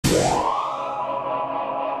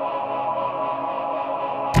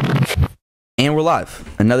And we're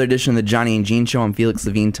live. Another edition of the Johnny and Gene Show. I'm Felix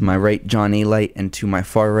Levine. To my right, John Alite, and to my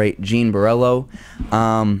far right, Gene Borello.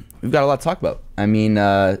 We've got a lot to talk about. I mean,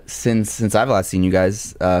 since I've last seen you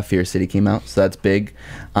guys, Fear City came out, so that's big.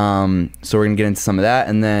 So we're gonna get into some of that,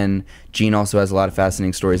 and then Gene also has a lot of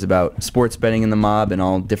fascinating stories about sports betting in the mob and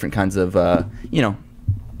all different kinds of, you know,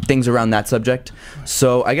 things around that subject.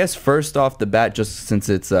 So I guess first off the bat, just since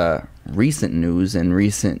it's recent news and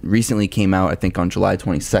recently came out, I think on July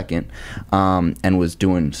 22nd, and was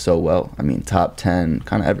doing so well. I mean, top 10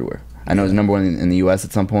 kind of everywhere. I know it was number one in the U.S.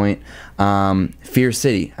 at some point. Fear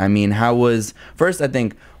City. I mean, how was first? I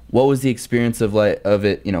think what was the experience of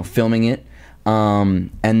it? You know, filming it, and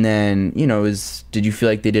then you know, did you feel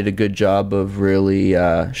like they did a good job of really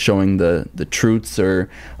showing the truths or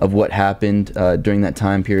of what happened during that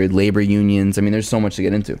time period? Labor unions. I mean, there's so much to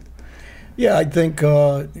get into. Yeah, I think,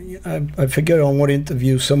 I forget on what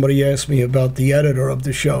interview somebody asked me about the editor of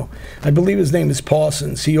the show. I believe his name is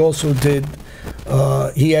Parsons. He also did,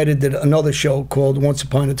 he edited another show called Once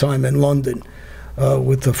Upon a Time in London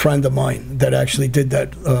with a friend of mine that actually did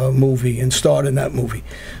that movie and starred in that movie.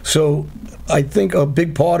 So I think a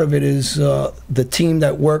big part of it is the team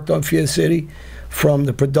that worked on Fear City, from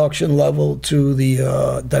the production level to the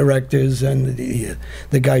directors and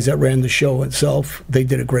the guys that ran the show itself. They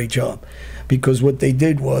did a great job, because what they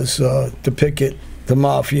did was depict the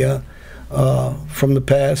mafia from the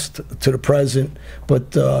past to the present,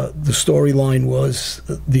 but the storyline was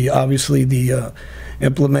obviously the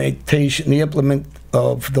implement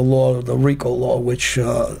of the law, the RICO law, which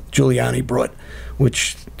Giuliani brought,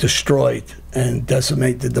 which destroyed and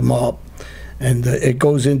decimated the mob. And it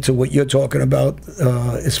goes into what you're talking about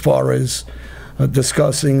as far as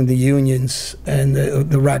discussing the unions and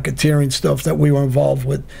the racketeering stuff that we were involved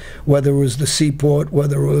with, whether it was the seaport,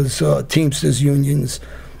 whether it was Teamsters unions,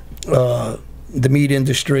 the meat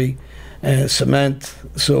industry, and cement.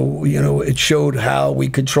 So, you know, it showed how we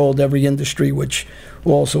controlled every industry, which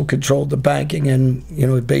also controlled the banking. And, you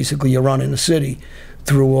know, basically you're running the city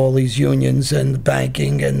through all these unions and the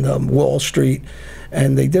banking and Wall Street.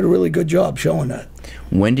 And they did a really good job showing that.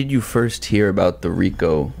 When did you first hear about the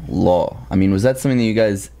RICO law? I mean, was that something that you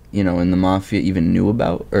guys, you know, in the mafia even knew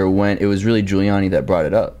about? Or when it was really Giuliani that brought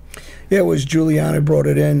it up? Yeah, it was Giuliani brought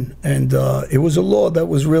it in. And it was a law that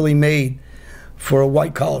was really made for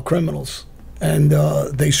white-collar criminals. And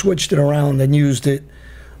they switched it around and used it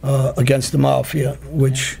against the mafia,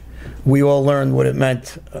 which we all learned what it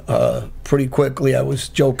meant pretty quickly. I was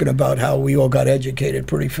joking about how we all got educated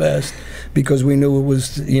pretty fast, because we knew it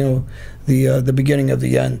was, you know, the beginning of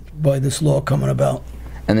the end by this law coming about.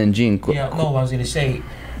 And then Gene, yeah, no, I was going to say,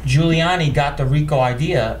 Giuliani got the RICO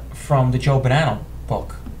idea from the Joe Bonanno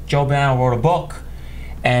book. Joe Bonanno wrote a book,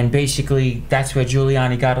 and basically that's where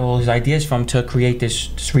Giuliani got all his ideas from to create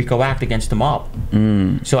this RICO Act against the mob.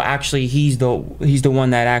 So actually, he's the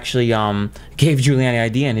one that actually gave Giuliani the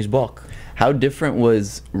idea in his book. How different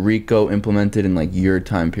was RICO implemented in like your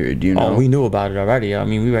time period? Do you know? Oh, we knew about it already. I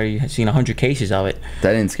mean, we already had seen 100 cases of it.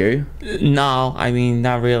 That didn't scare you? No, I mean,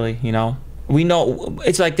 not really. You know, we know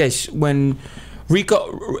it's like this when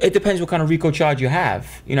RICO. It depends what kind of RICO charge you have.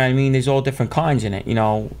 You know what I mean? There's all different kinds in it. You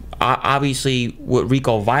know, obviously with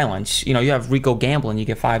RICO violence, you know, you have RICO gambling, you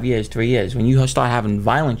get 5 years, 3 years. When you start having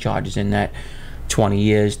violent charges in that, 20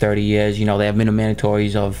 years, 30 years, you know, they have minimum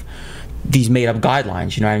mandatories of these made-up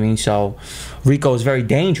guidelines, you know what I mean? So RICO is very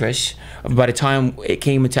dangerous. By the time it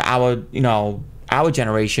came into our, you know, our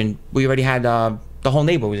generation, we already had the whole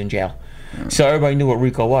neighborhood was in jail. So everybody knew what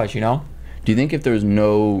RICO was, you know? Do you think if there was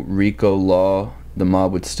no RICO law, the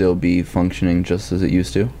mob would still be functioning just as it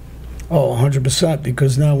used to? Oh, 100%,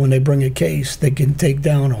 because now when they bring a case, they can take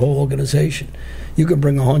down a whole organization. You can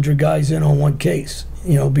bring 100 guys in on one case.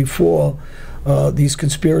 You know, before, these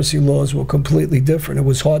conspiracy laws were completely different. It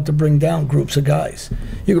was hard to bring down groups of guys.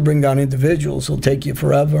 You could bring down individuals, it'll take you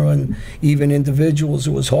forever, and even individuals,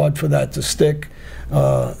 it was hard for that to stick.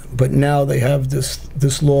 But now they have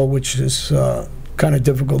this law, which is kind of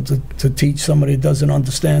difficult to teach somebody that doesn't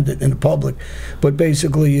understand it in the public. But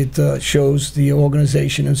basically it shows the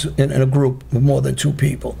organization is in a group of more than 2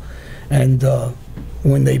 people. And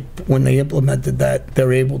when they implemented that,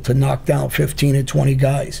 they're able to knock down 15 or 20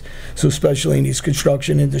 guys. So especially in these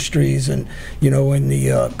construction industries, and you know, in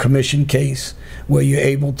the commission case, where you're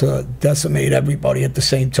able to decimate everybody at the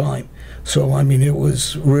same time. So I mean, it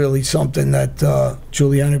was really something that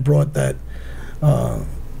Giuliani brought, that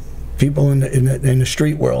people in the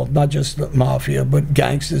street world, not just the mafia, but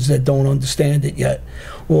gangsters that don't understand it yet,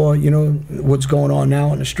 or you know what's going on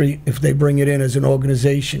now in the street. If they bring it in as an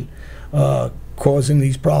organization, causing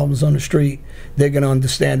these problems on the street, they're going to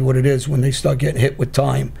understand what it is when they start getting hit with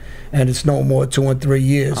time, and it's no more 2 and 3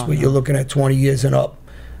 years, but you're looking at 20 years and up,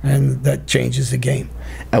 and that changes the game.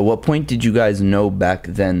 At what point did you guys know back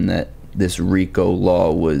then that this RICO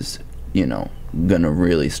law was, you know, gonna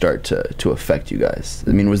really start to affect you guys?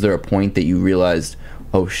 I mean, was there a point that you realized,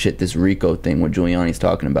 oh shit, this RICO thing, what Giuliani's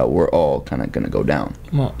talking about, we're all kind of gonna go down?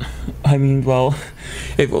 Well, I mean, well,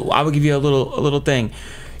 I would give you a little thing.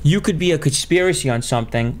 You could be a conspiracy on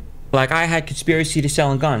something. Like I had conspiracy to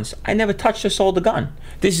selling guns. I never touched or sold a gun.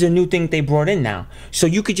 This is a new thing they brought in now. So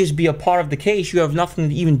you could just be a part of the case. You have nothing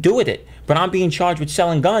to even do with it. But I'm being charged with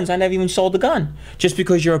selling guns. I never even sold a gun. Just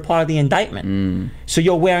because you're a part of the indictment. So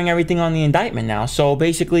you're wearing everything on the indictment now. So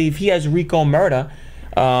basically, if he has RICO murder,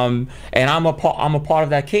 and I'm a part of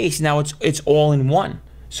that case, now it's all in one.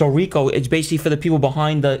 So RICO, it's basically for the people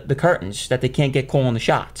behind the curtains that they can't get calling the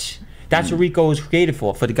shots. That's what RICO is created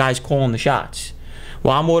for the guys calling the shots.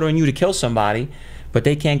 Well, I'm ordering you to kill somebody, but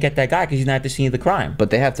they can't get that guy because he's not at the scene of the crime. But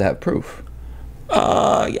they have to have proof.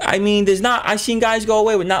 I mean, I've seen guys go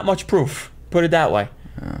away with not much proof. Put it that way.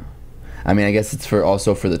 I mean, I guess it's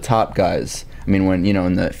also for the top guys. I mean, when, you know,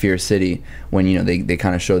 in the Fear City, when, you know, they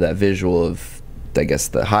kind of show that visual of, I guess,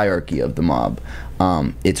 the hierarchy of the mob,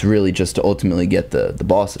 it's really just to ultimately get the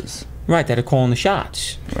bosses. Right, that are calling the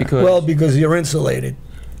shots. Right. Because you're insulated.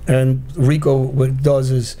 And RICO, what it does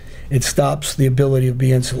is it stops the ability to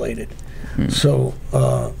be insulated. So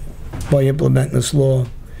by implementing this law,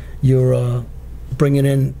 you're bringing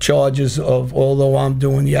in charges of, although I'm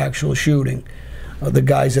doing the actual shooting, the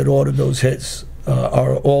guys that ordered those hits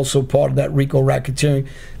are also part of that RICO racketeering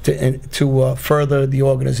to further the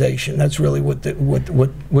organization. That's really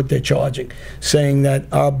what they're charging, saying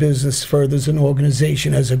that our business furthers an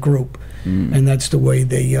organization as a group, and that's the way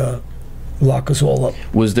they lock us all up.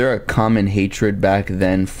 Was there a common hatred back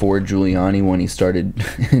then for Giuliani when he started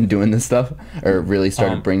doing this stuff, or really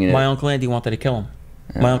started bringing it? My Uncle Andy wanted to kill him.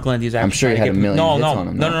 Yeah. My Uncle Andy's actually I'm sure he had a million hits on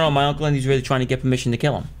him. No. My Uncle Andy's really trying to get permission to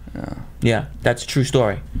kill him. Yeah, that's a true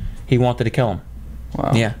story. He wanted to kill him.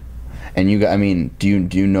 Wow. Yeah. And I mean, do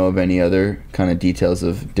you know of any other kind of details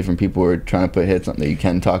of different people who are trying to put hits on that you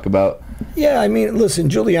can talk about? Yeah, I mean, listen,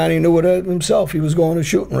 Giuliani knew it himself. He was going to a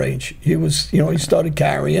shooting range. He was, you know, he started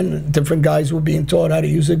carrying. Different guys were being taught how to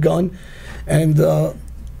use a gun, and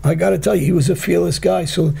I got to tell you, he was a fearless guy.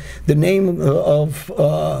 So the name of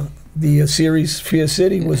the series Fear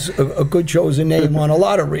City was a good chosen name on a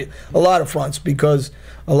lot of fronts, because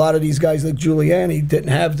a lot of these guys like Giuliani didn't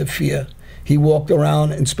have the fear. He walked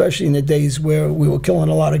around, and especially in the days where we were killing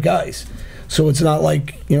a lot of guys. So it's not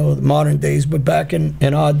like, you know, the modern days, but back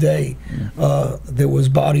in our day, there was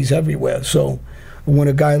bodies everywhere. So when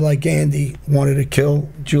a guy like Andy wanted to kill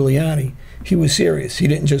Giuliani, he was serious. He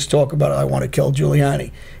didn't just talk about, I want to kill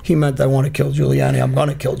Giuliani. He meant, I want to kill Giuliani. I'm going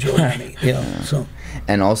to kill Giuliani. You know, so.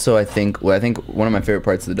 And also, I think one of my favorite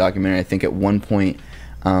parts of the documentary, I think at one point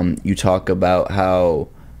you talk about how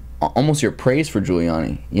almost your praise for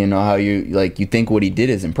Giuliani. You know, how you think what he did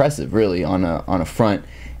is impressive, really, on a front.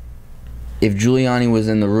 If Giuliani was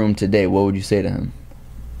in the room today, what would you say to him?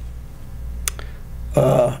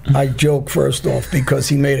 I joke first off because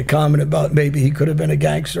he made a comment about maybe he could have been a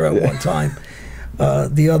gangster at one time.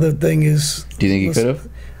 The other thing is... Do you think he could have?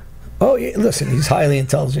 Oh, yeah, listen, he's a highly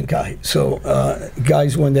intelligent guy. So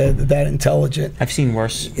guys, when they're that intelligent... I've seen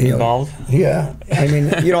worse involved. Yeah. I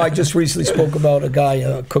mean, you know, I just recently spoke about a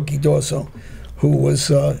guy, Cookie Dorso, who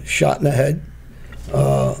was shot in the head.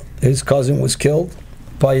 His cousin was killed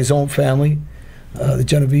by his own family. The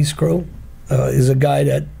Genovese crew is a guy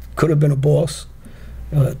that could have been a boss.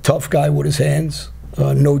 Tough guy with his hands.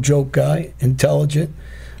 No joke guy. Intelligent.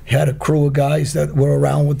 He had a crew of guys that were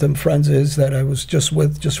around with him, friends of his that I was just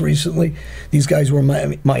with just recently. These guys were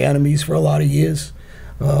my enemies for a lot of years.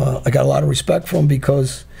 I got a lot of respect for them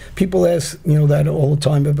because people ask, you know, that all the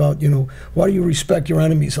time about, you know, why do you respect your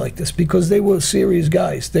enemies like this? Because they were serious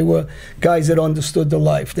guys. They were guys that understood the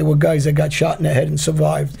life. They were guys that got shot in the head and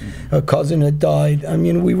survived. A cousin that died. I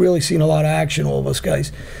mean, we really seen a lot of action, all of us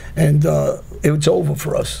guys. And it's over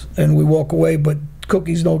for us. And we walk away, but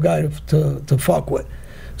Cookie's no guy to fuck with.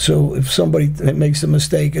 So if somebody makes a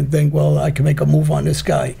mistake and think, well, I can make a move on this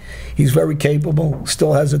guy, he's very capable,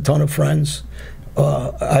 still has a ton of friends.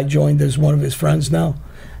 I joined as one of his friends now.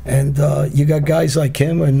 And you got guys like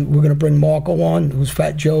him, and we're going to bring Marco on, who's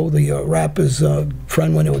Fat Joe, the rapper's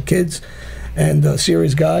friend when they were kids, and a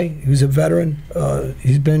serious guy. He was a veteran.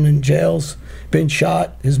 He's been in jails, been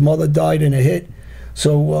shot. His mother died in a hit.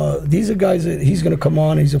 So these are guys that he's going to come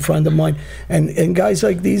on. He's a friend of mine. And guys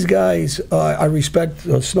like these guys, I respect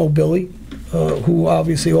Snow Billy. who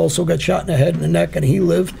obviously also got shot in the head and the neck, and he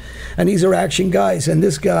lived. And these are action guys. And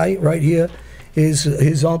this guy right here is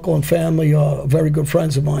his uncle and family are very good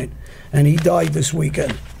friends of mine. And he died this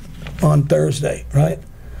weekend on Thursday, right?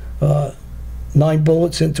 9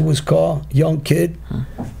 bullets into his car, young kid,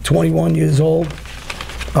 21 years old,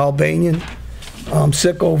 Albanian. I'm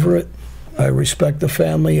sick over it. I respect the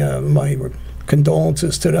family. My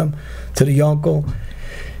condolences to them, to the uncle.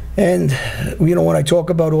 And, you know, when I talk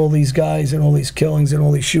about all these guys and all these killings and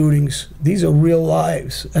all these shootings, these are real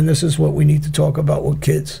lives. And this is what we need to talk about with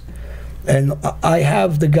kids. And I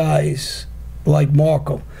have the guys like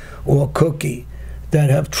Marco or Cookie that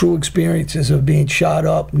have true experiences of being shot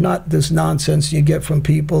up, not this nonsense you get from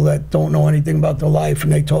people that don't know anything about their life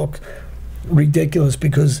and they talk ridiculous,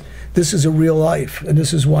 because this is a real life. And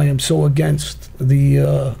this is why I'm so against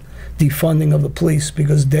the defunding of the police,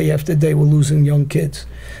 because day after day we're losing young kids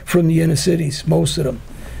from the inner cities, most of them,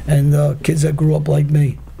 and kids that grew up like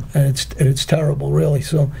me, and it's terrible, really.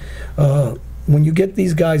 So when you get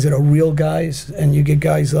these guys that are real guys, and you get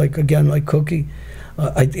guys like, again, like Cookie,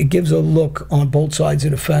 it gives a look on both sides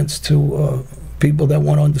of the fence to people that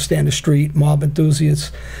want to understand the street, mob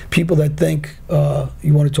enthusiasts, people that think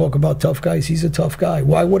you want to talk about tough guys. He's a tough guy.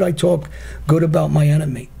 Why would I talk good about my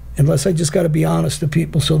enemy? Unless I just got to be honest to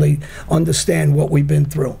people so they understand what we've been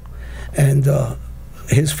through. And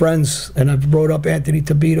his friends, and I've brought up Anthony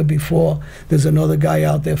Tabita before. There's another guy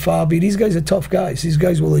out there, Fabi. These guys are tough guys. These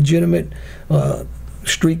guys were legitimate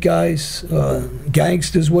street guys,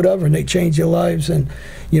 gangsters, whatever, and they changed their lives. And,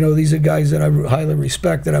 you know, these are guys that I highly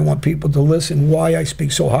respect, that I want people to listen why I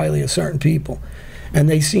speak so highly of certain people. And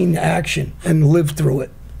they seen action and lived through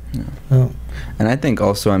it. Yeah. And I think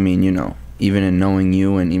also, I mean, you know, even in knowing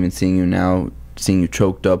you and even seeing you now, seeing you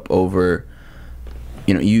choked up over,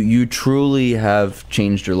 you know, you truly have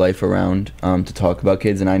changed your life around to talk about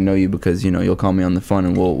kids. And I know you because, you know, you'll call me on the phone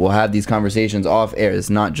and we'll have these conversations off air. It's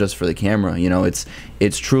not just for the camera, you know,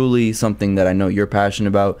 it's truly something that I know you're passionate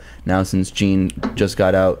about. Now since Gene just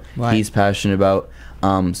got out, right, he's passionate about.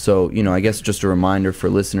 So, you know, I guess just a reminder for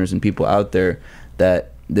listeners and people out there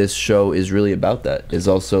that this show is really about that, is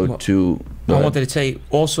also well, to... I wanted to say,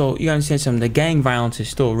 also, you understand something, the gang violence is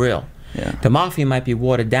still real. Yeah. The mafia might be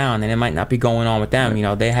watered down and it might not be going on with them. Right. You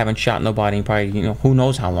know, they haven't shot nobody in probably, you know, who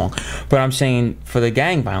knows how long. But I'm saying for the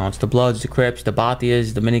gang violence, the Bloods, the Crips, the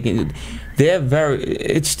Batias, the Dominicans,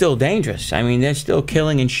 it's still dangerous. I mean, they're still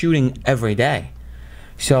killing and shooting every day.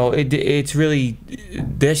 So it's really,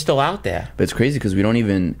 they're still out there. But it's crazy because we don't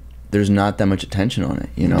even... There's not that much attention on it,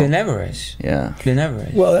 you know? There never is. Yeah. There never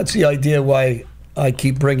is. Well, that's the idea why I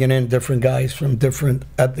keep bringing in different guys from different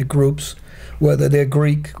ethnic groups, whether they're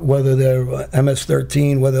Greek, whether they're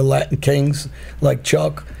MS-13, whether they're Latin Kings like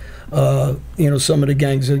Chuck. You know, some of the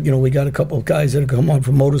gangs, you know, we got a couple of guys that have come on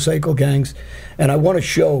from motorcycle gangs. And I want to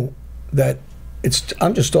show that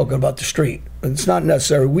I'm just talking about the street. It's not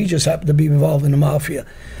necessary. We just happen to be involved in the mafia.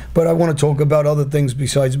 But I want to talk about other things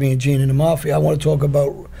besides me and Gene in the mafia. I want to talk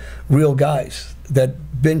about real guys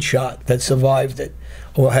that been shot, that survived it,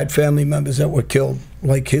 or had family members that were killed,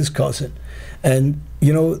 like his cousin. And,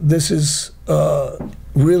 you know, this is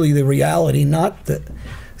really the reality, not the...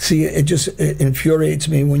 See, it infuriates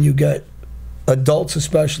me when you get adults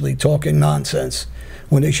especially talking nonsense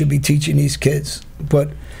when they should be teaching these kids. But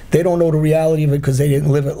they don't know the reality of it because they didn't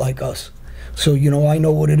live it like us. So, you know, I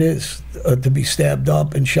know what it is to be stabbed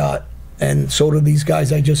up and shot, and so do these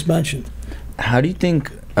guys I just mentioned. How do you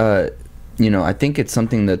think, you know, I think it's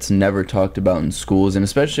something that's never talked about in schools, and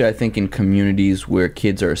especially I think in communities where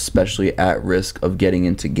kids are especially at risk of getting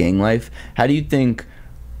into gang life. How do you think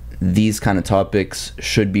these kind of topics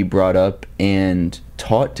should be brought up and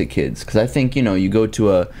taught to kids? Because I think, you know, you go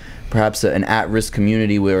to perhaps an at-risk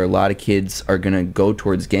community where a lot of kids are going to go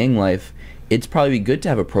towards gang life, it's probably good to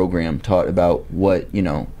have a program taught about what, you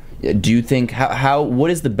know, do you think,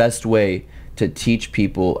 what is the best way to teach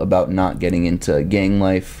people about not getting into gang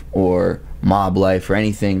life or mob life or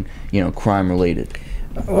anything, you know, crime related?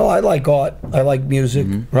 Well, I like art, I like music,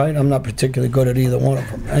 right? I'm not particularly good at either one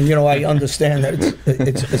of them. And, you know, I understand that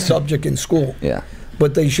it's a subject in school. Yeah.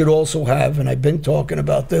 But they should also have, and I've been talking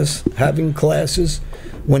about this, having classes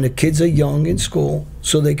when the kids are young in school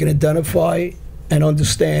so they can identify and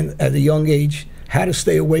understand at a young age how to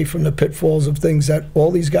stay away from the pitfalls of things that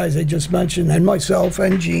all these guys I just mentioned, and myself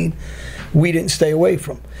and Gene, we didn't stay away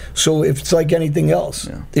from. So if it's like anything else,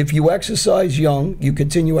 if you exercise young, you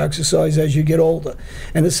continue exercise as you get older.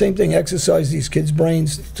 And the same thing, exercise these kids'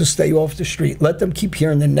 brains to stay off the street. Let them keep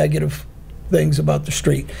hearing the negative things about the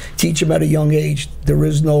street. Teach them at a young age there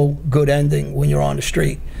is no good ending when you're on the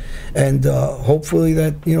street. And hopefully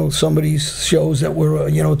that, you know, some of these shows that we're,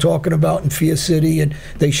 you know, talking about in Fear City, and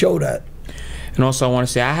they show that. And also, I want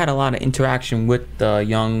to say I had a lot of interaction with the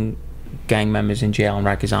young gang members in jail, in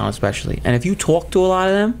Rikers Island especially. And if you talk to a lot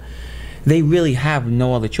of them, they really have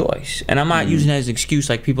no other choice. And I'm not using it as an excuse,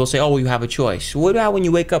 like people say, oh, well, you have a choice. What about when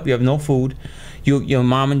you wake up, you have no food, your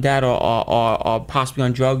mom and dad are possibly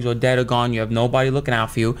on drugs or dead or gone, you have nobody looking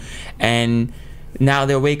out for you, and now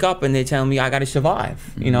they wake up and they're telling me I got to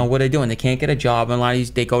survive. You know, what are they doing? They can't get a job. And a lot of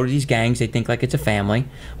these, they go to these gangs. They think like it's a family.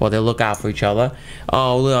 Well, they look out for each other.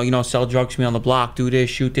 Oh, you know, sell drugs to me on the block. Do this,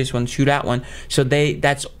 shoot this one, shoot that one. So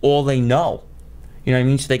that's all they know. You know what I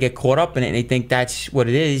mean? So they get caught up in it and they think that's what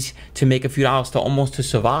it is to make a few dollars to almost to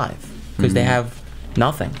survive because they have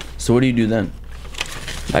nothing. So what do you do then?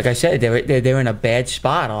 Like I said, they're in a bad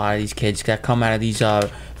spot. A lot of these kids that come out of these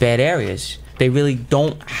bad areas. They really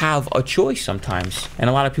don't have a choice sometimes. And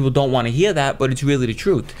a lot of people don't want to hear that, but it's really the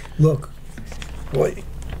truth. Look, wait,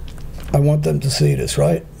 I want them to see this,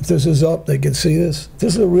 right? If this is up, they can see this.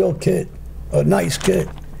 This is a real kid, a nice kid.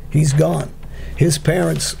 He's gone. His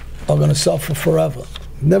parents are going to suffer forever.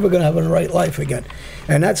 Never going to have a right life again.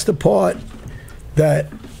 And that's the part that,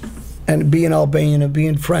 and being Albanian and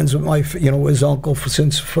being friends with my, you know, his uncle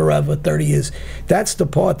since forever, 30 years, that's the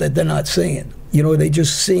part that they're not seeing. You know, they're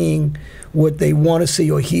just seeing what they want to see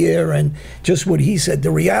or hear, and just what he said.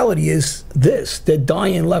 The reality is this: they're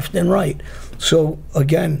dying left and right. So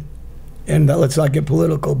again, and let's not get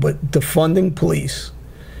political, but defunding police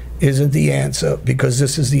isn't the answer, because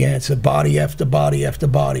this is the answer: body after body after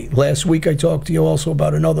body. Last week I talked to you also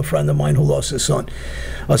about another friend of mine who lost his son.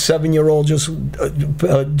 A 7-year-old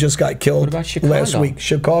just got killed. What about Chicago? Last week.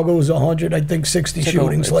 Chicago was 160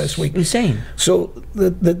 shootings last week. Insane. So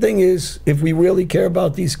the thing is, if we really care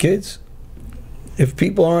about these kids, if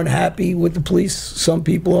people aren't happy with the police, some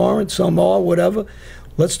people aren't, some are, whatever,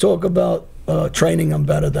 let's talk about training them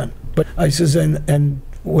better then. But I says, and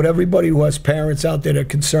with everybody who has parents out there that are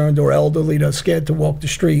concerned or elderly that are scared to walk the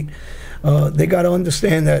street, they got to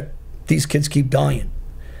understand that these kids keep dying.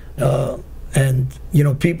 And, you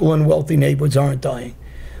know, people in wealthy neighborhoods aren't dying.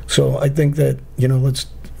 So I think that, you know,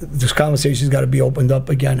 this conversation's got to be opened up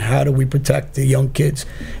again. How do we protect the young kids?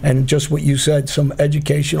 And just what you said, some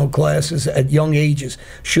educational classes at young ages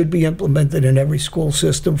should be implemented in every school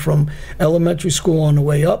system from elementary school on the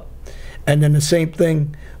way up. And then the same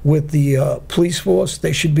thing with the police force.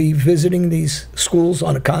 They should be visiting these schools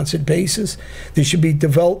on a constant basis. There should be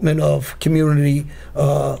development of community,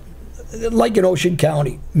 like in Ocean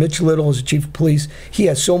County. Mitch Little is the chief of police. He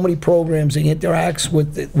has so many programs. He interacts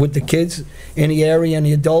with the kids in the area and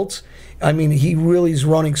the adults. I mean, he really is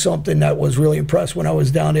running something that was really impressed when I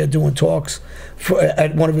was down there doing talks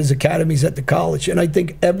at one of his academies at the college. And I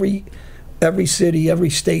think every city, every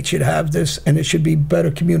state should have this, and there should be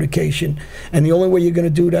better communication. And the only way you're going to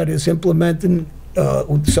do that is implementing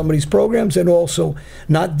some of these programs, and also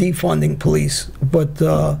not defunding police, but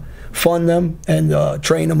fund them and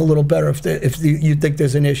train them a little better if you think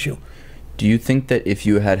there's an issue. Do you think that if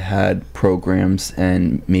you had programs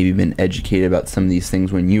and maybe been educated about some of these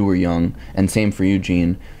things when you were young, and same for you,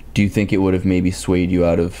 Gene, do you think it would have maybe swayed you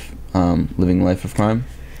out of living a life of crime?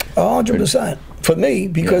 100%. For me,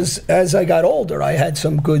 because as I got older, I had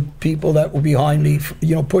some good people that were behind me,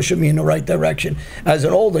 you know, pushing me in the right direction. As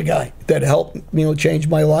an older guy, that helped, you know, change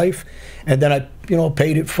my life. And then I, you know,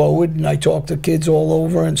 paid it forward, and I talked to kids all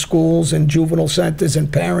over in schools and juvenile centers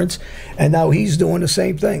and parents, and now he's doing the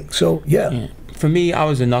same thing. So, yeah. For me, I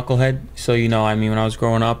was a knucklehead. So, you know, I mean, when I was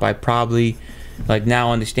growing up, I probably, like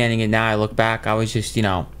now understanding it now, I look back, I was just, you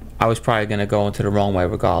know, I was probably going to go into the wrong way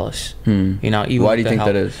regardless. You know, even why do you think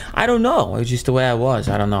that is? I don't know. It was just the way I was.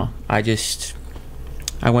 I don't know. I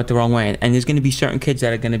went the wrong way. And there's going to be certain kids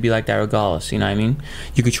that are going to be like that regardless. You know what I mean?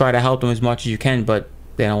 You could try to help them as much as you can, but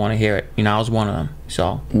they don't want to hear it. You know, I was one of them.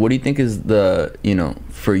 So what do you think is the, you know,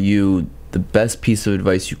 for you, the best piece of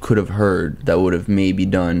advice you could have heard that would have maybe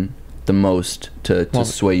done the most to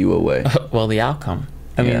sway you away? Well, the outcome.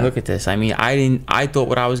 I mean, look at this. I mean, I thought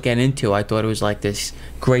what I was getting into, I thought it was like this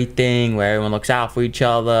great thing where everyone looks out for each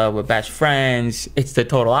other, we're best friends. It's the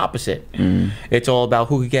total opposite. It's all about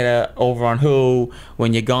who could get over on who.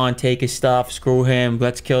 When you're gone, take his stuff, screw him,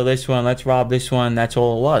 let's kill this one, let's rob this one. That's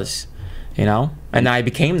all it was, you know? And I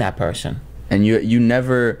became that person. And you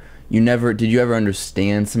never, did you ever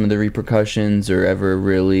understand some of the repercussions or ever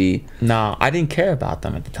really? No, I didn't care about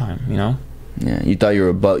them at the time, you know? Yeah, you thought you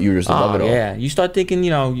were just above it all. Yeah, you start thinking,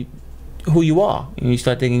 you know, who you are. And you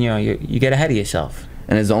start thinking, you know, you get ahead of yourself.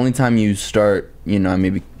 And it's the only time you start, you know,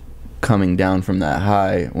 maybe coming down from that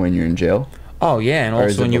high when you're in jail? Oh yeah, and Or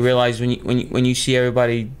is also it when you bef- realize when you see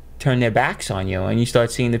everybody turn their backs on you, and you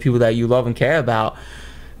start seeing the people that you love and care about,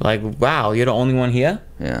 like, wow, you're the only one here.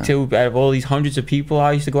 Yeah. Two out of all these hundreds of people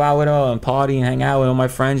I used to go out with and party and hang out with all my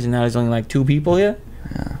friends, and now there's only like 2 people here.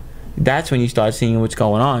 Yeah. That's when you start seeing what's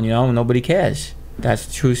going on. You know, nobody cares. That's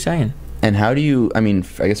the true saying. And how do you? I mean,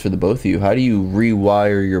 I guess for the both of you, how do you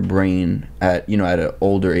rewire your brain at at an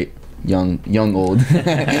older young old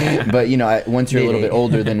but once you're a little bit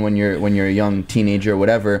older than when you're a young teenager or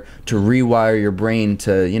whatever, to rewire your brain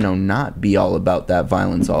to not be all about that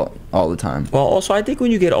violence all the time? Well, also I think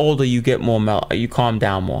when you get older, you get more you calm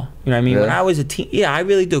down more. You know what I mean? Really? When I was a teen, yeah, I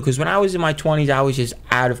really do. Because when I was in my 20s, I was just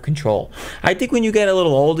out of control. I think when you get a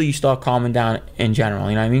little older, you start calming down in general.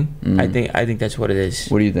 You know what I mean? I think that's what it is.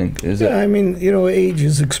 What do you think? Is Yeah, it? I mean, age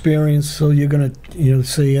is experience, so you're gonna,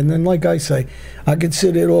 see. And then, like I say, I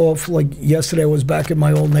consider it off. Like yesterday, I was back in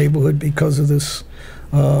my old neighborhood because of this,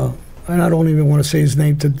 and I don't even want to say his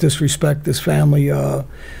name to disrespect this family.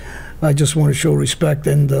 I just want to show respect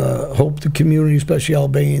and hope the community, especially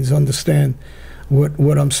Albanians, understand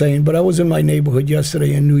what I'm saying. But I was in my neighborhood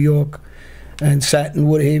yesterday in New York, and sat in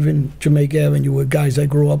Woodhaven, Jamaica Avenue, with guys I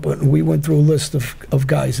grew up with, and we went through a list of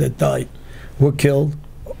guys that died, were killed,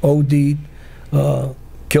 OD'd,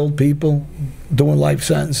 killed people, doing life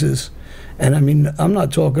sentences. And I mean, I'm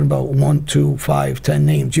not talking about 1, 2, 5, 10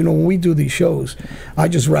 names. When we do these shows, I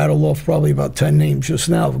just rattle off probably about 10 names just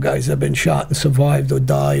now of guys that have been shot and survived or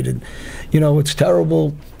died. And, it's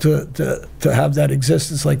terrible to have that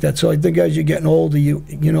existence like that. So I think as you're getting older,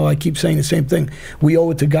 I keep saying the same thing. We owe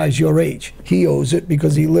it to guys your age. He owes it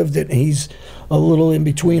because he lived it, and he's a little in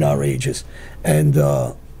between our ages. And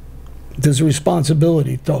there's a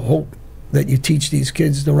responsibility to hope that you teach these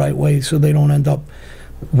kids the right way so they don't end up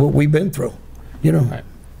what we've been through, Right.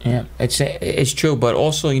 Yeah, it's true, but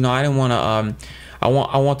also, I didn't want to. I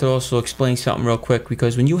want to also explain something real quick,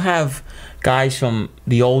 because when you have guys from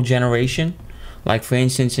the old generation, like for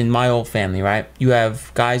instance in my old family, right? You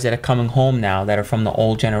have guys that are coming home now that are from the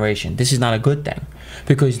old generation. This is not a good thing,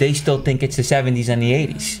 because they still think it's the 70s and the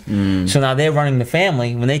 80s. So now they're running the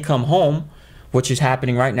family. When they come home, which is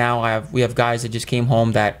happening right now, we have guys that just came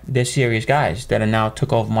home that they're serious guys that are now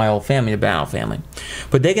took over my old family, the Brown family.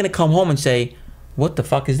 But they're gonna come home and say, what the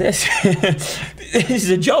fuck is this? This is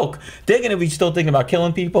a joke. They're gonna be still thinking about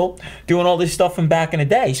killing people, doing all this stuff from back in the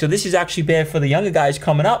day. So this is actually bad for the younger guys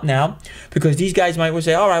coming up now, because these guys might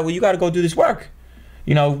say, all right, well, you gotta go do this work.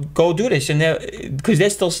 Go do this. And because they're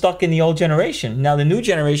still stuck in the old generation. Now the new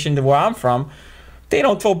generation, where I'm from, they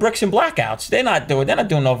don't throw bricks and blackouts. They're not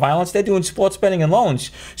doing no violence. They're doing sports betting and loans.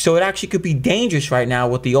 So it actually could be dangerous right now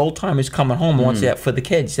with the old timers coming home once that for the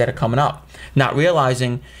kids that are coming up, not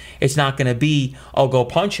realizing it's not going to be, oh, go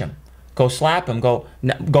punch him, go slap him, go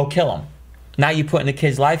kill him. Now you're putting the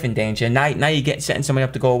kid's life in danger. Now you're setting somebody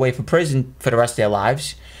up to go away from prison for the rest of their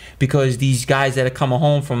lives, because these guys that are coming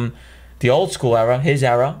home from the old school era, his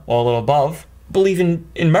era, or a little above, believe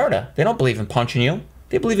in murder. They don't believe in punching you.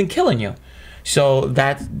 They believe in killing you. So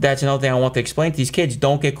that's another thing I want to explain to these kids.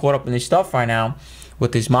 Don't get caught up in this stuff right now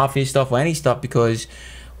with this mafia stuff or any stuff, because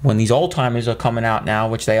when these old timers are coming out now,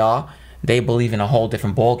 which they are, they believe in a whole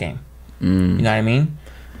different ball game. You know what I mean?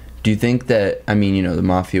 Do you think that, the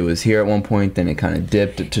mafia was here at one point, then it kind of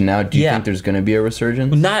dipped to now? Do you think there's going to be a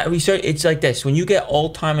resurgence? Not a research. It's like this. When you get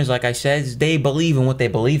old timers, like I said, they believe in what they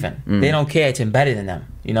believe in. They don't care. It's embedded in them.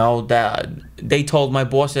 That they told my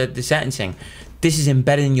boss at the sentencing, this is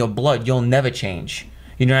embedded in your blood. You'll never change.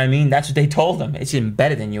 You know what I mean? That's what they told them. It's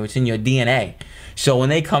embedded in you. It's in your DNA. So when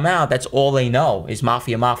they come out, that's all they know is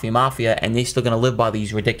mafia, mafia, mafia, and they're still going to live by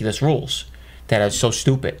these ridiculous rules that are so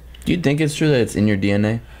stupid. Do you think it's true that it's in your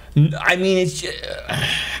DNA? I mean,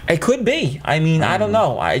 it could be. I mean, I don't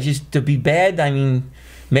know. To be bad,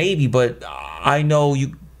 maybe, but I know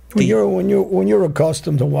you. When you're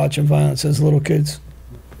accustomed to watching violence as little kids,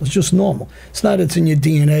 it's just normal. It's not it's in your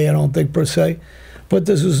DNA, I don't think, per se, but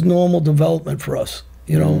this is normal development for us.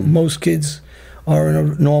 Most kids are in a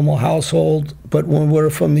normal household, but when we're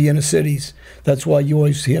from the inner cities, that's why you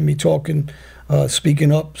always hear me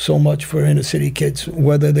speaking up so much for inner city kids,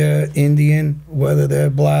 whether they're Indian, whether they're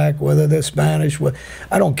black, whether they're Spanish.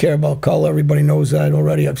 I don't care about color. Everybody knows that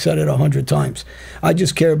already. I've said it 100 times. I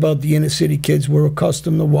just care about the inner city kids. We're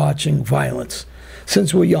accustomed to watching violence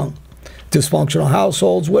since we're young. Dysfunctional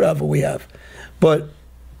households, whatever we have. But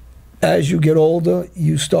as you get older,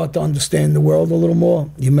 you start to understand the world a little more.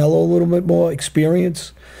 You mellow a little bit more,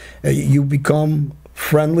 experience. You become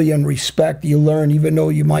friendly and respect. You learn, even though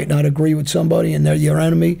you might not agree with somebody and they're your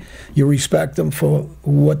enemy, you respect them for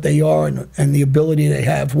what they are and the ability they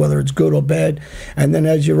have, whether it's good or bad. And then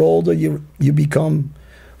as you're older, you become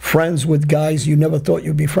friends with guys you never thought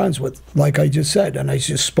you'd be friends with, like I just said. And I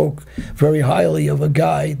just spoke very highly of a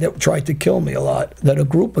guy that tried to kill me a lot, that a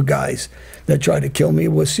group of guys that tried to kill me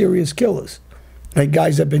were serious killers. And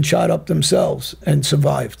guys that have been shot up themselves and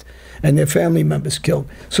survived, and their family members killed.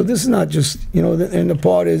 So this is not just, you know, and the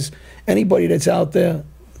part is, anybody that's out there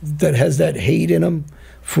that has that hate in them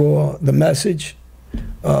for the message,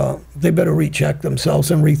 they better recheck themselves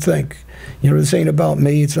and rethink. You know, this ain't about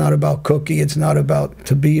me, it's not about Cookie, it's not about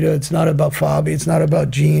Tabita, it's not about Fabi, it's not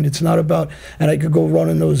about Gene, it's not about, and I could go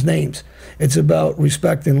running those names. It's about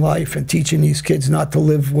respecting life and teaching these kids not to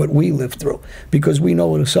live what we lived through, because we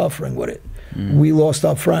know the suffering with it. We lost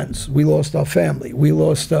our friends, we lost our family, we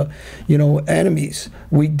lost, you know, enemies.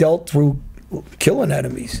 We dealt through killing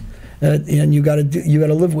enemies, and you got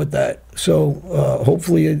to live with that. So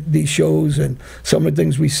hopefully these shows and some of the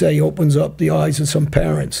things we say opens up the eyes of some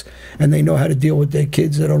parents, and they know how to deal with their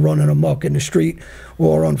kids that are running amok in the street,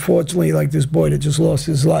 or unfortunately like this boy that just lost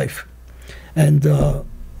his life. And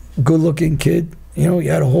good-looking kid, you know, he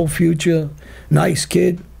had a whole future, nice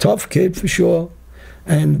kid, tough kid for sure.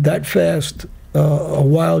 And that fast, a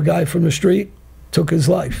wild guy from the street took his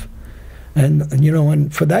life. And you know,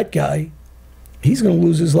 and for that guy, he's going to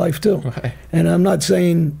lose his life too. Right. And I'm not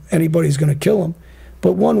saying anybody's going to kill him,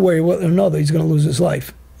 but one way or another, he's going to lose his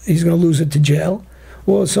life. He's going to lose it to jail,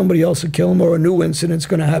 or somebody else will kill him, or a new incident's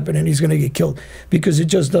going to happen and he's going to get killed, because it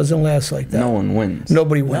just doesn't last like that. No one wins.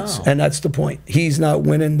 Nobody wins, No. and that's the point. He's not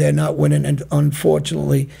winning, they're not winning, and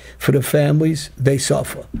unfortunately for the families, they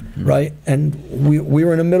suffer, right? And we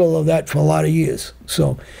were in the middle of that for a lot of years.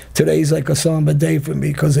 So today's like a somber day for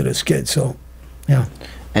me because of this kid, so yeah.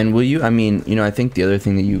 And will you, I mean, you know, I think the other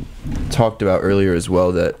thing that you talked about earlier as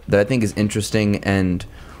well that I think is interesting, and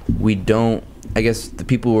we don't, I guess the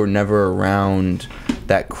people who were never around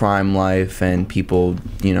that crime life and people,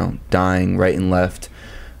 you know, dying right and left,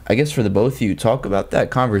 I guess for the both of you, talk about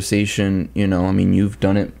that conversation. You know, I mean, you've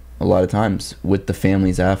done it a lot of times with the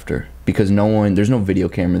families after, because there's no video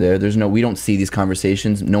camera there, we don't see these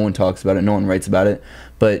conversations, no one talks about it, no one writes about it,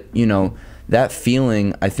 but you know, that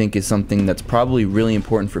feeling I think is something that's probably really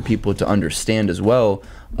important for people to understand as well,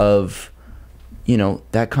 of, you know,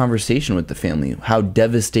 that conversation with the family, how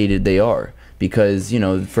devastated they are, because, you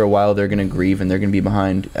know, for a while they're going to grieve and they're going to be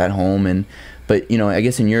behind at home, but you know, I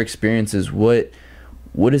guess in your experiences, what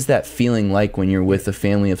is that feeling like when you're with a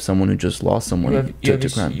family of someone who just lost someone to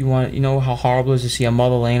crime? You know how horrible it is to see a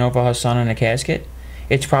mother laying over her son in a casket?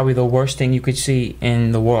 It's probably the worst thing you could see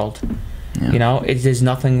in the world. Yeah. You know, there's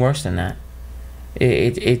nothing worse than that.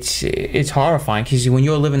 It's horrifying, because when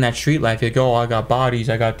you're living that street life, you go, oh, I got bodies,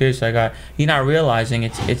 I got this, you're not realizing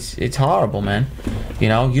it's horrible, man. You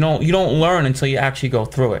know, you don't learn until you actually go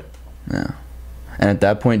through it. Yeah. And at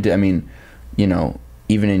that point, I mean, you know,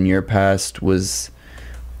 even in your past, was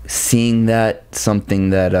seeing that something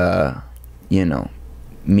that you know,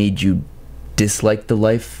 made you dislike the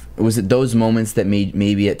life? Was it those moments that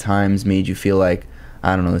maybe at times made you feel like,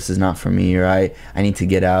 I don't know, this is not for me, or I need to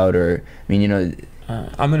get out, or, I mean, you know.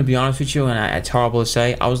 I'm gonna be honest with you, and it's horrible to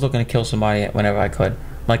say, I was looking to kill somebody whenever I could.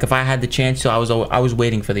 Like, if I had the chance to, I was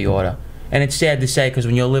waiting for the order. And it's sad to say, because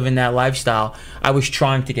when you're living that lifestyle, I was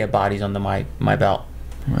trying to get bodies under my belt.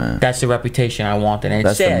 Right. That's the reputation I wanted, and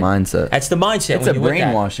it's sad. That's the mindset. That's the mindset. It's a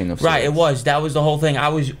brainwashing of sorts. Right, it was. That was the whole thing. I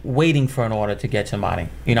was waiting for an order to get somebody.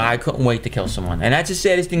 You know, I couldn't wait to kill someone, and that's the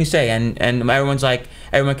saddest thing to say. And everyone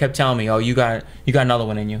kept telling me, "Oh, you got another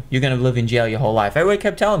one in you. You're gonna live in jail your whole life." Everybody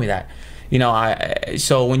kept telling me that. You know,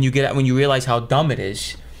 so when you realize how dumb it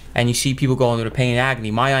is, and you see people going through the pain and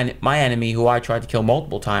agony. My enemy, who I tried to kill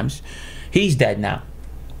multiple times, he's dead now,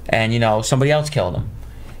 and you know, somebody else killed him.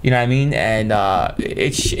 You know what I mean? And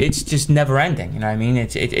it's just never ending. You know what I mean?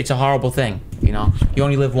 It's a horrible thing. You know, you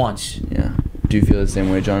only live once. Yeah. Do you feel the same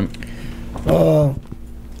way, John?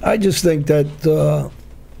 I just think that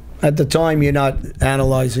at the time you're not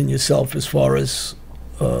analyzing yourself as far as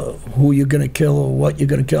who you're gonna kill or what you're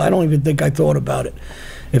gonna kill. I don't even think I thought about it.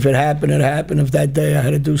 If it happened, it happened. If that day I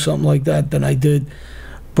had to do something like that, then I did.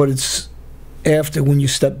 But it's after, when you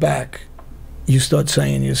step back, you start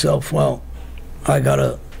saying to yourself, well, I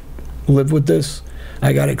gotta live with this,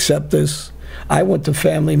 I gotta accept this. I went to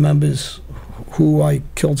family members who I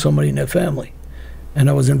killed somebody in their family, and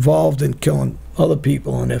I was involved in killing other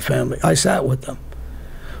people in their family. I sat with them.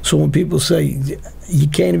 So when people say, you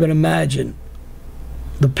can't even imagine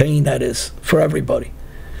the pain that is for everybody,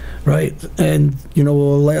 right? And you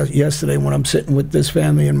know, yesterday when I'm sitting with this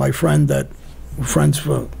family and my friend that we're friends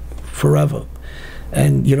for forever,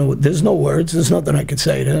 and you know, there's no words, there's nothing I could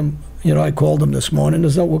say to him. You know, I called him this morning.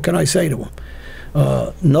 What can I say to him?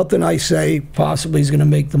 Nothing I say possibly is going to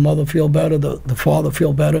make the mother feel better, the father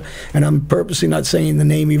feel better. And I'm purposely not saying the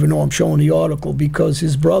name, even though I'm showing the article, because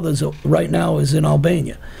his brothers right now is in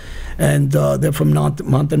Albania, and they're from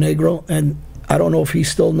Montenegro, and I don't know if he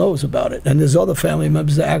still knows about it. And there's other family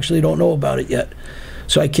members that actually don't know about it yet.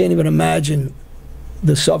 So I can't even imagine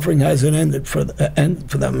the suffering hasn't ended for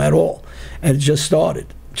them at all, and it just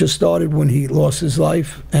started. Just started when he lost his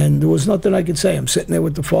life, and there was nothing I could say. I'm sitting there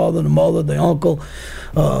with the father, the mother, the uncle,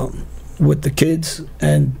 with the kids,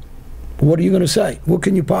 and what are you going to say? What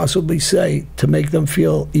can you possibly say to make them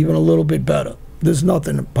feel even a little bit better? There's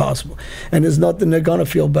nothing possible, and there's nothing they're going to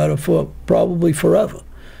feel better for probably forever.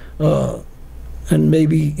 And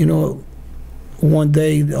maybe, you know, one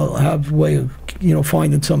day they'll have a way of, you know,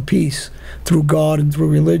 finding some peace through God and through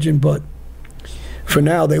religion, but for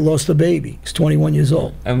now, they lost a baby. He's 21 years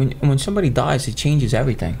old. And when somebody dies, it changes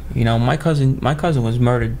everything. You know, my cousin was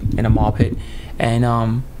murdered in a mob hit,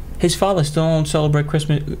 and his father still don't celebrate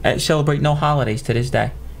Christmas, celebrate no holidays to this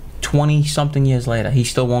day. 20-something years later, he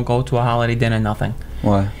still won't go to a holiday dinner, nothing.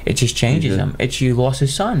 Why? It just changes him. You lost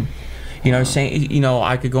his son. You know, saying, you know,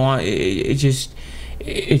 I could go on. It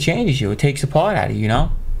changes you. It takes a part out of you. You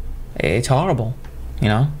know, it's horrible. You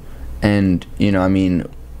know. And you know, I mean,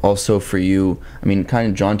 also for you, I mean, kind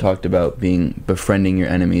of John talked about befriending your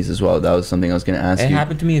enemies as well. That was something I was going to ask you. It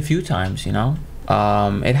happened to me a few times, you know.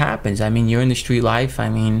 It happens. I mean, you're in the street life. I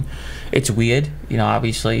mean, it's weird, you know,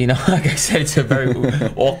 obviously, you know, like I said, it's a very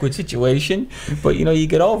awkward situation, but, you know, you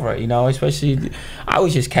get over it, you know, especially, I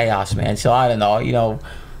was just chaos, man. So I don't know, you know,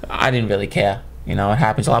 I didn't really care. You know, it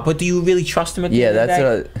happens a lot. But do you really trust him at the end of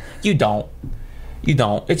the day? You don't. You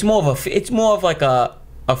don't. It's more of like a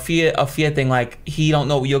fear thing, like he don't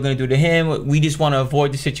know what you're gonna do to him. We just want to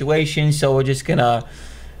avoid the situation, so we're just gonna,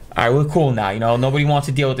 all right, we're cool now, you know, nobody wants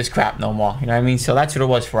to deal with this crap no more, you know what I mean? So that's what it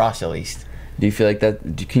was for us, at least. Do you feel like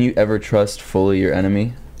that? Can you ever trust fully your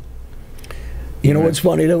enemy? You know what's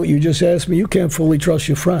funny, though, what you just asked me, you can't fully trust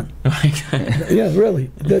your friend. Yeah,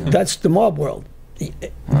 really. That's the mob world.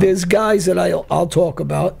 There's guys that I'll talk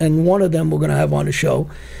about, and one of them we're gonna have on the show.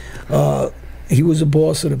 He was a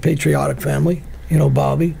boss of the patriotic family, you know,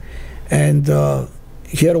 Bobby, and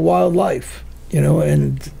he had a wild life, you know,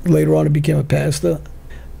 and later on he became a pastor.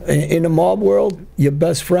 In the mob world, your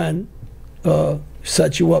best friend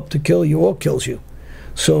sets you up to kill you or kills you.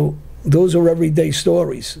 So those are everyday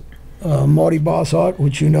stories. Marty Bosshart,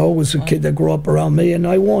 which you know, was a kid that grew up around me, and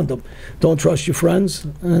I warned him, don't trust your friends,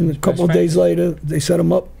 and a couple of days later, they set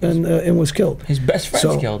him up and was killed. His best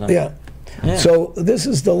friends killed him. Yeah. So this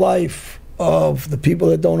is the life of the people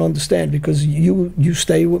that don't understand, because you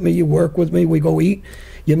stay with me, you work with me, we go eat.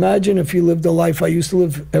 You imagine if you lived the life I used to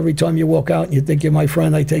live. Every time you walk out and you think you're my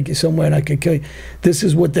friend, I take you somewhere and I can kill you. This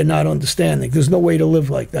is what they're not understanding. There's no way to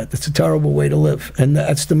live like that. That's a terrible way to live, and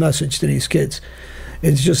that's the message to these kids.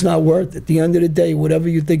 It's just not worth it. At the end of the day, whatever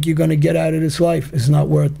you think you're going to get out of this life is not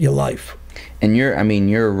worth your life. And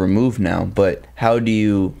you're removed now, but how do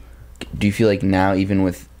you feel like now, even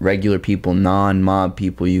with regular people, non-mob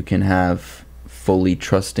people, you can have fully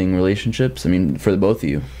trusting relationships? I mean, for the both of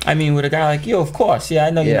you. I mean, with a guy like you, of course. Yeah, I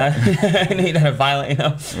know you're not. I know you're not a violent. You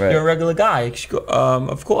know, right. You're a regular guy.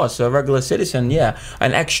 Of course, a regular citizen. Yeah,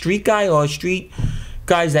 an ex-street guy or street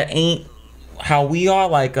guys that ain't how we are.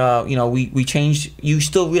 Like, you know, we changed. You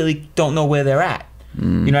still really don't know where they're at. You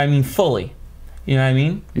know what I mean? Fully. You know what I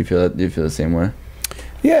mean? Do you feel that? Do you feel the same way?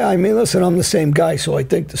 Yeah, I mean, listen, I'm the same guy, so I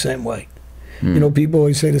think the same way. You know, people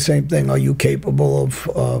always say the same thing. Are you capable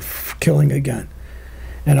of killing again?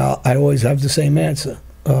 And I always have the same answer.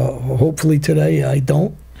 Hopefully today I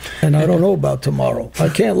don't, and I don't know about tomorrow. I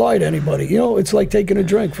can't lie to anybody. You know, it's like taking a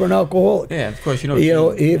drink for an alcoholic. Yeah, of course. You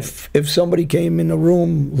know, if somebody came in the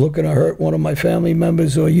room looking to hurt one of my family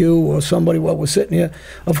members or you or somebody while we're sitting here,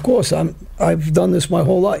 of course I've done this my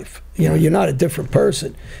whole life. You know, you're not a different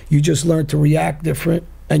person. You just learn to react different,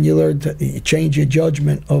 and you learn to change your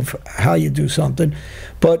judgment of how you do something.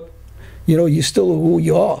 But, you know, you're still who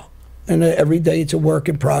you are. And every day it's a work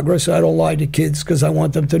in progress. I don't lie to kids because I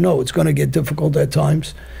want them to know it's going to get difficult at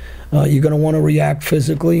times. You're going to want to react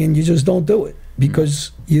physically, and you just don't do it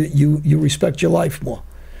because you respect your life more.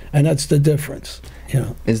 And that's the difference. You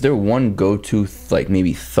know. Is there one go-to like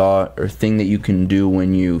maybe thought or thing that you can do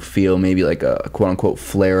when you feel maybe like a quote-unquote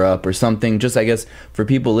flare-up or something? Just, I guess, for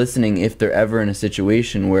people listening, if they're ever in a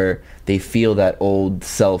situation where they feel that old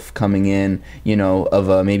self coming in, you know,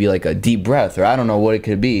 of maybe like a deep breath, or I don't know what it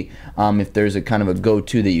could be, if there's a kind of a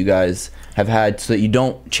go-to that you guys have had so that you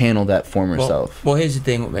don't channel that former self. Well, here's the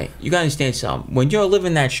thing with me. You gotta understand something. When you're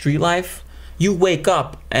living that street life, you wake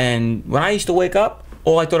up, and when I used to wake up,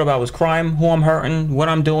 all I thought about was crime, who I'm hurting, what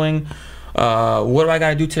I'm doing. what do I got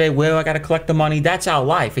to do today? Where do I got to collect the money? That's our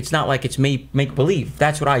life. It's not like it's make believe.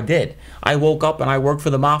 That's what I did. I woke up and I worked for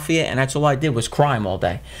the mafia, and that's all I did was crime all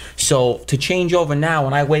day. So to change over now,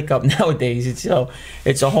 when I wake up nowadays,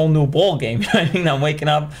 it's a whole new ball game. I mean, I'm waking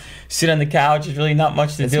up, sit on the couch. There's really not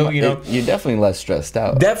much to do. You know, you're definitely less stressed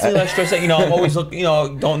out. Definitely less stressed out. You know, I'm always looking. You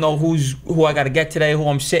know, don't know who I got to get today, who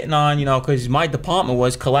I'm sitting on. You know, because my department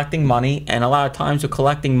was collecting money, and a lot of times with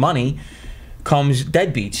collecting money comes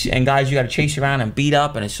deadbeats and guys you got to chase around and beat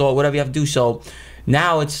up and assault, whatever you have to do. So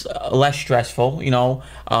now it's less stressful. You know,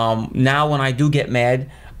 now when I do get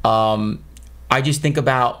mad, I just think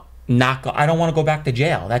about I don't want to go back to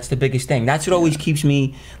jail. That's the biggest thing. That's what always keeps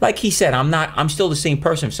me, like he said, I'm still the same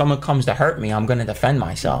person. If someone comes to hurt me, I'm going to defend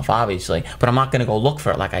myself, obviously, but I'm not going to go look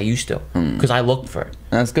for it like I used to, because I looked for it.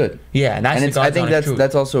 That's good. Yeah, and that's I think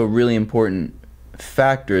that's also a really important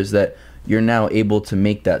factor, is that you're now able to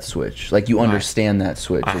make that switch. Like, you understand that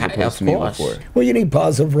switch as opposed to me before. Well, you need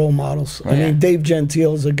positive role models. I mean, Dave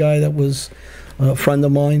Gentile is a guy that was a friend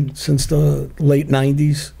of mine since the late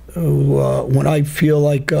 90s. When I feel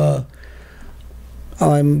like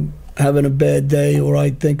I'm having a bad day, or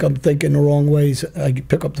I think I'm thinking the wrong ways, I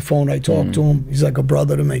pick up the phone, I talk to him. He's like a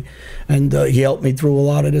brother to me. And he helped me through a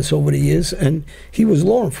lot of this over the years. And he was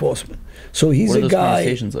law enforcement. So he's a guy. What are those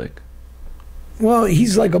conversations like? Well,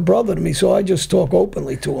 he's like a brother to me, so I just talk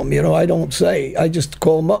openly to him. You know, I just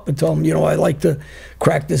call him up and tell him, you know, I like to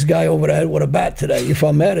crack this guy over the head with a bat today if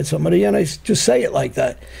I'm mad at somebody, and I just say it like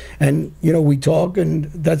that. And, you know, we talk, and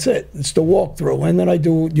that's it. It's the walkthrough. And then I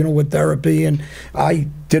do, you know, with therapy, and I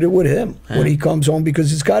did it with him when he comes home,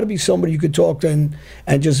 because it's got to be somebody you could talk to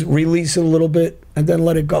and just release it a little bit and then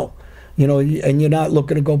let it go. You know, and you're not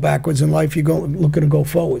looking to go backwards in life, you're looking to go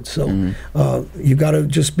forward. So you got to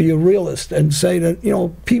just be a realist and say that, you know,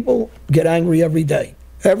 people get angry every day,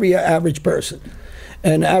 every average person.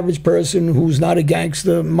 An average person who's not a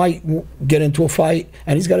gangster might get into a fight,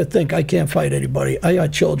 and he's got to think, I can't fight anybody. I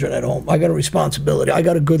got children at home. I got a responsibility. I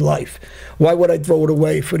got a good life. Why would I throw it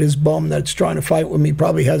away for this bum that's trying to fight with me,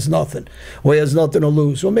 probably has nothing, or he has nothing to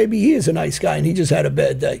lose? Or maybe he is a nice guy and he just had a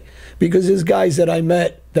bad day. Because there's guys that I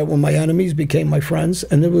met that were my enemies, became my friends,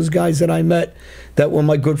 and there was guys that I met that were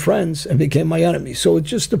my good friends and became my enemies. So it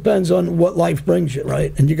just depends on what life brings you,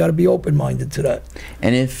 right? And you got to be open-minded to that.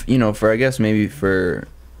 And if, you know, I guess maybe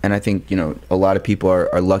and I think, you know, a lot of people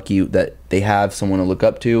are lucky that they have someone to look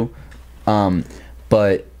up to.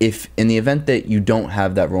 But if in the event that you don't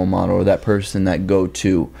have that role model or that person that go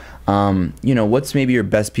to, you know, what's maybe your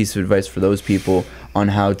best piece of advice for those people on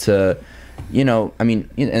how to, you know, I mean,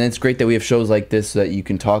 and it's great that we have shows like this so that you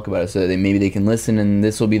can talk about it, so that maybe they can listen, and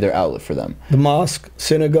this will be their outlet for them. The mosque,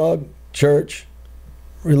 synagogue, church,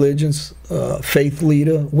 religions, faith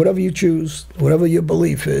leader, whatever you choose, whatever your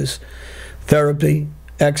belief is, therapy,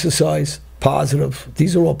 exercise, positive.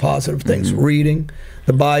 These are all positive things. Reading,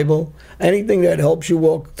 the Bible, anything that helps you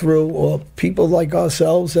walk through, or people like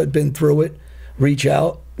ourselves that have been through it, reach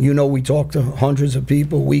out. You know, we talk to hundreds of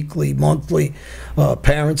people weekly, monthly,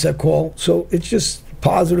 parents that call. So it's just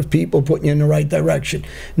positive people putting you in the right direction.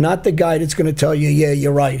 Not the guy that's going to tell you, yeah,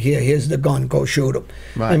 you're right, here's the gun, go shoot him.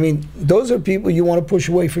 Right. I mean, those are people you want to push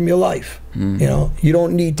away from your life. You know, you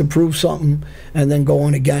don't need to prove something and then go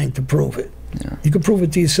on a gang to prove it. Yeah. You can prove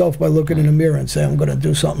it to yourself by looking in the mirror and say, I'm going to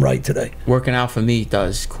do something right today. Working out for me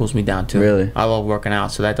cools me down too. Really? I love working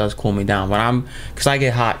out, so that does cool me down. Because I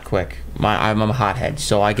get hot quick. I'm a hothead,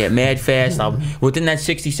 so I get mad fast. Within that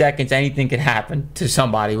 60 seconds, anything could happen to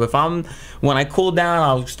somebody. When I cool down,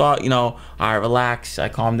 I'll start, you know, I relax, I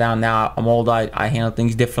calm down. Now I'm older, I handle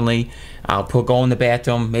things differently. I'll go in the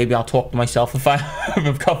bathroom. Maybe I'll talk to myself if I have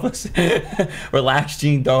a couple of relax,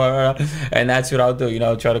 Gene, and that's what I'll do. You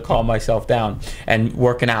know, try to calm myself down. And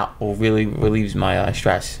working out will really relieves my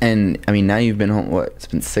stress. And I mean, now you've been home. What? It's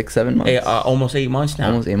been 6-7 months. Almost 8 months now.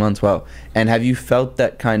 Almost 8 months. Wow. And have you felt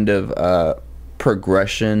that kind of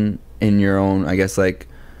progression in your own, I guess, like,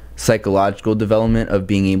 psychological development of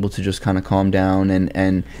being able to just kind of calm down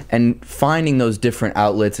and finding those different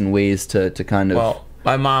outlets and ways to kind of... Well,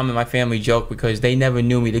 my mom and my family joke because they never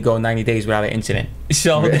knew me to go 90 days without an incident.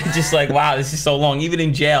 So they're just like, wow, this is so long. Even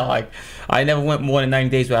in jail, like, I never went more than 90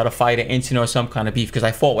 days without a fight, an incident, or some kind of beef, because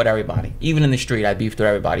I fought with everybody. Even in the street, I beefed with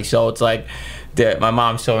everybody. So it's like, my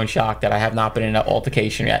mom's so in shock that I have not been in an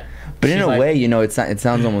altercation yet. But in a way, you know, it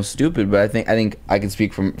sounds almost stupid, but I think I can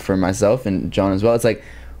speak for myself and John as well. It's like,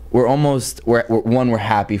 we're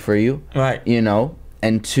happy for you, right? You know,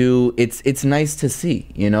 and two, it's nice to see,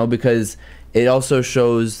 you know, because it also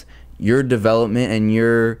shows your development and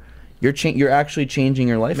your you're actually changing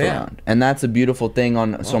your life around, and that's a beautiful thing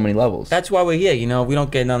on so many levels. That's why we're here. You know, we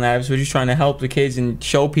don't get none of that. We're just trying to help the kids and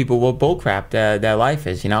show people what bullcrap their life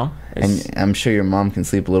is. You know, and I'm sure your mom can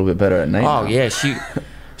sleep a little bit better at night. Oh now. yeah,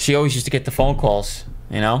 she always used to get the phone calls.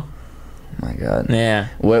 You know. My God. Yeah.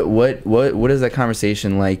 What is that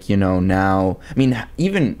conversation like? You know, now. I mean,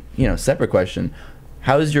 even separate question.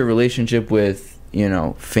 How is your relationship with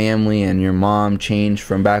family and your mom changed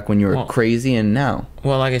from back when you were crazy and now?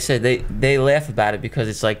 Well, like I said, they laugh about it because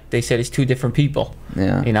it's like they said it's two different people.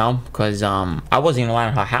 Yeah. You know, because I wasn't even allowed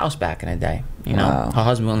in her house back in the day. You know, her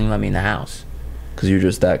husband wouldn't even let me in the house. Because you're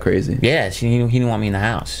just that crazy. Yeah, he didn't want me in the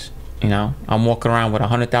house. You know, I'm walking around with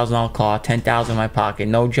 $100,000 car, $10,000 in my pocket,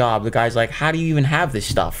 no job. The guy's like, "How do you even have this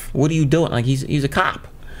stuff? What are you doing?" Like he's a cop.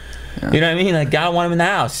 Yeah. You know what I mean? Like, I don't want him in the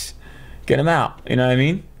house. Get him out. You know what I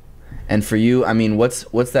mean? And for you, I mean,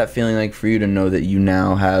 what's that feeling like for you to know that you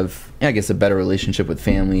now have, I guess, a better relationship with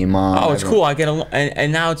family and mom? Oh, it's cool. I get along,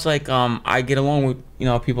 and now it's like I get along with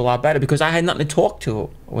people a lot better because I had nothing to talk to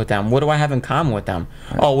with them. What do I have in common with them?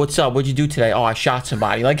 Right. Oh, what's up? What'd you do today? Oh, I shot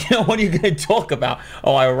somebody. Like, what are you gonna talk about?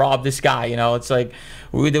 Oh, I robbed this guy. It's like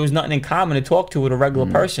there was nothing in common to talk to with a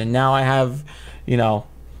regular person. Now I have,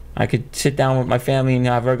 I could sit down with my family and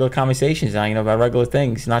have regular conversations now, about regular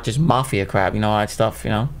things, not just mafia crap, all that stuff,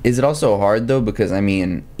 Is it also hard, though? Because, I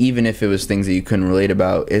mean, even if it was things that you couldn't relate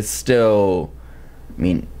about, it's still, I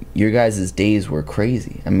mean, your guys' days were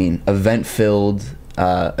crazy. I mean, event-filled,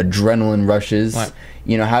 adrenaline rushes. What?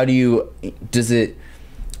 How do you,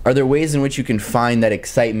 are there ways in which you can find that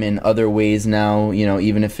excitement other ways now,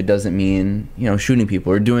 even if it doesn't mean, shooting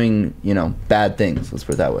people or doing, bad things, let's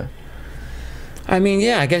put it that way? I mean,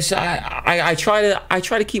 yeah, I guess I try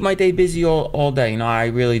to keep my day busy all day. I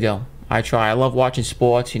really do. I try. I love watching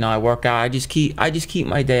sports. I work out. I just keep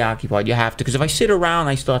my day occupied. You have to, because if I sit around,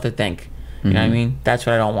 I still have to think. You know what I mean? That's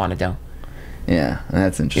what I don't want to do. Yeah,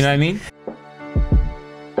 that's interesting. You know what I mean?